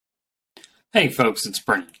Hey folks, it's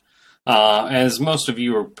Brennan. As most of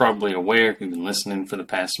you are probably aware, if you've been listening for the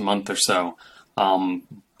past month or so,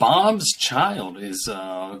 Bob's child is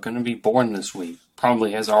going to be born this week.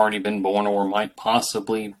 Probably has already been born or might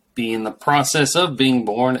possibly be in the process of being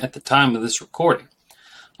born at the time of this recording.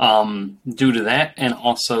 Due to that, and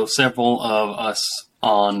also several of us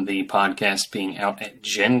on the podcast being out at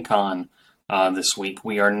Gen Con this week,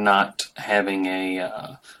 we are not having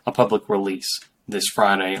a public release this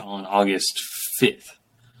Friday on August 5th.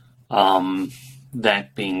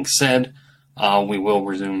 That being said, we will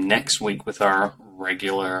resume next week with our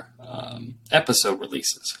regular episode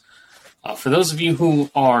releases. For those of you who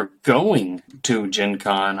are going to Gen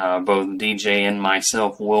Con, both DJ and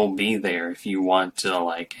myself will be there. If you want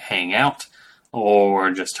to hang out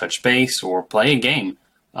or just touch base or play a game,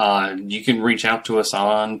 you can reach out to us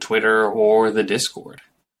on Twitter or the Discord.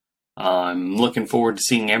 I'm looking forward to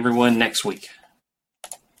seeing everyone next week.